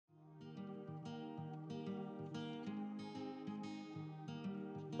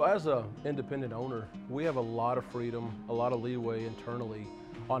As an independent owner, we have a lot of freedom, a lot of leeway internally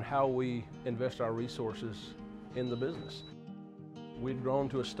on how we invest our resources in the business. We'd grown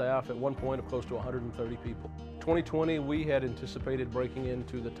to a staff at one point of close to 130 people. 2020, we had anticipated breaking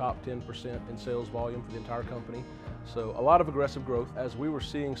into the top 10% in sales volume for the entire company. So a lot of aggressive growth. As we were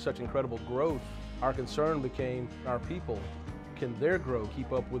seeing such incredible growth, our concern became our people. Can their growth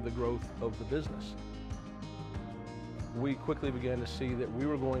keep up with the growth of the business? We quickly began to see that we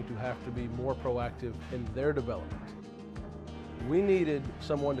were going to have to be more proactive in their development. We needed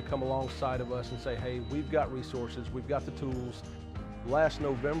someone to come alongside of us and say, hey, we've got resources, we've got the tools. Last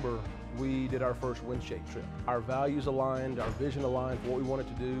November, we did our first WinShape trip. Our values aligned, our vision aligned for what we wanted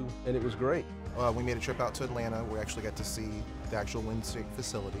to do, and it was great. We made a trip out to Atlanta. We actually got to see the actual WinShape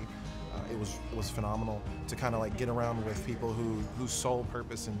facility. It was phenomenal to kind of like get around with people whose sole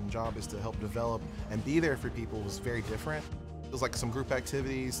purpose and job is to help develop and be there for people. Was very different. It was like some group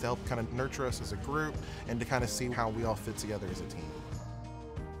activities to help kind of nurture us as a group and to kind of see how we all fit together as a team.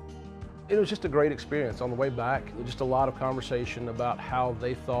 It was just a great experience. On the way back, just a lot of conversation about how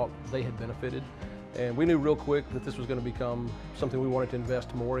they thought they had benefited. And we knew real quick that this was going to become something we wanted to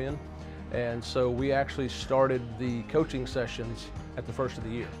invest more in. And so we actually started the coaching sessions at the first of the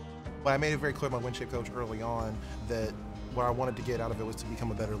year. Well, I made it very clear to my WinShape coach early on that what I wanted to get out of it was to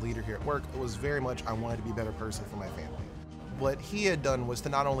become a better leader here at work. It was very much I wanted to be a better person for my family. What he had done was to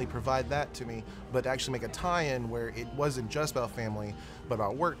not only provide that to me, but to actually make a tie-in where it wasn't just about family, but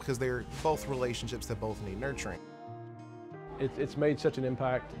about work, because they're both relationships that both need nurturing. It's made such an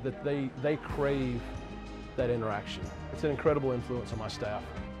impact that they crave that interaction. It's an incredible influence on my staff.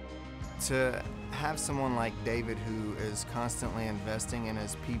 To have someone like David who is constantly investing in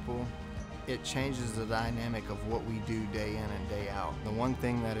his people, it changes the dynamic of what we do day in and day out. The one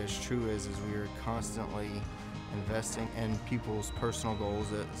thing that is true is we are constantly investing in people's personal goals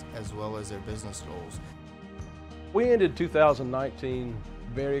as well as their business goals. We ended 2019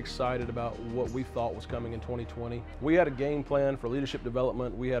 very excited about what we thought was coming in 2020. We had a game plan for leadership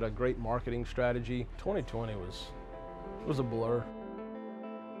development. We had a great marketing strategy. 2020 was a blur.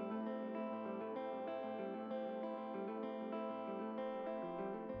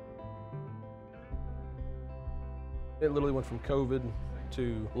 It literally went from COVID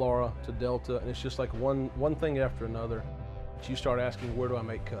to Laura to Delta, and it's just like one thing after another. You start asking, where do I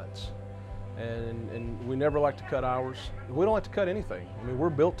make cuts? And we never like to cut hours. We don't like to cut anything. I mean, we're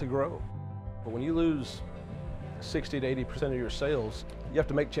built to grow. But when you lose 60 to 80% of your sales, you have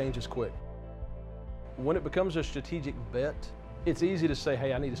to make changes quick. When it becomes a strategic bet, it's easy to say,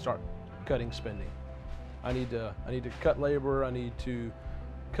 hey, I need to start cutting spending. I need to cut labor, I need to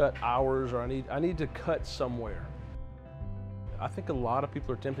cut hours, or I need to cut somewhere. I think a lot of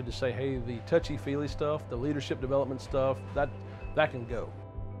people are tempted to say, hey, the touchy-feely stuff, the leadership development stuff, that can go.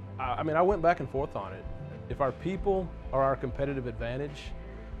 I mean, I went back and forth on it. If our people are our competitive advantage,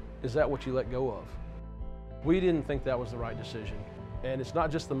 is that what you let go of? We didn't think that was the right decision. And it's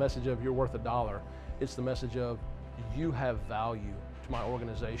not just the message of you're worth $1, it's the message of you have value to my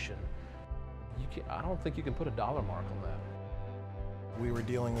organization. I don't think you can put a dollar mark on that. We were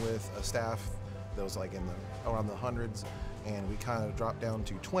dealing with a staff that was like around the hundreds, and we kind of dropped down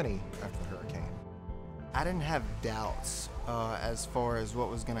to 20 after the hurricane. I didn't have doubts as far as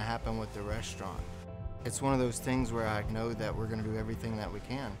what was going to happen with the restaurant. It's one of those things where I know that we're going to do everything that we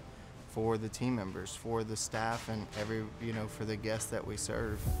can for the team members, for the staff, and for the guests that we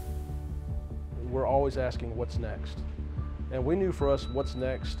serve. We're always asking what's next. And we knew for us what's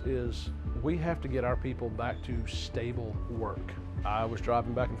next is we have to get our people back to stable work. I was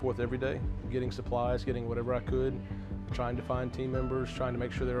driving back and forth every day, getting supplies, getting whatever I could, trying to find team members, trying to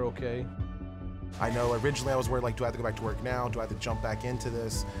make sure they're okay. I know originally I was worried, like, do I have to go back to work now? Do I have to jump back into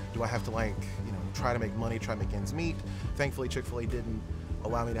this? Do I have to, like, try to make money, try to make ends meet? Thankfully, Chick-fil-A didn't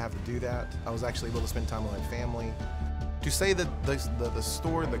allow me to have to do that. I was actually able to spend time with my family. To say that the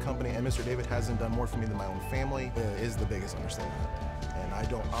store, the company, and Mr. David hasn't done more for me than my own family is the biggest understatement. And I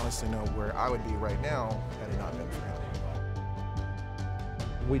don't honestly know where I would be right now had it not been for him.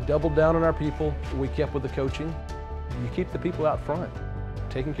 We doubled down on our people. We kept with the coaching. You keep the people out front.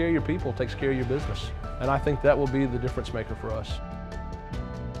 Taking care of your people takes care of your business. And I think that will be the difference maker for us.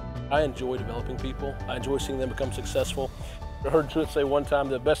 I enjoy developing people. I enjoy seeing them become successful. I heard Truett say one time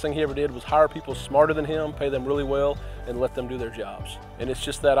the best thing he ever did was hire people smarter than him, pay them really well, and let them do their jobs. And it's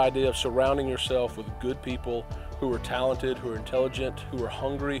just that idea of surrounding yourself with good people who are talented, who are intelligent, who are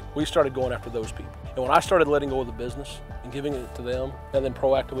hungry. We started going after those people. And when I started letting go of the business and giving it to them, and then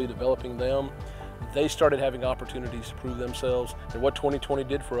proactively developing them, they started having opportunities to prove themselves. And what 2020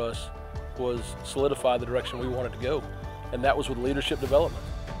 did for us was solidify the direction we wanted to go. And that was with leadership development.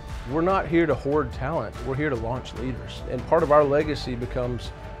 We're not here to hoard talent, we're here to launch leaders. And part of our legacy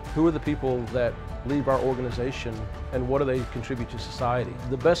becomes, who are the people that leave our organization and what do they contribute to society?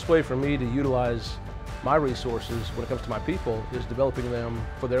 The best way for me to utilize my resources when it comes to my people is developing them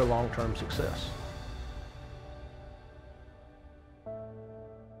for their long-term success.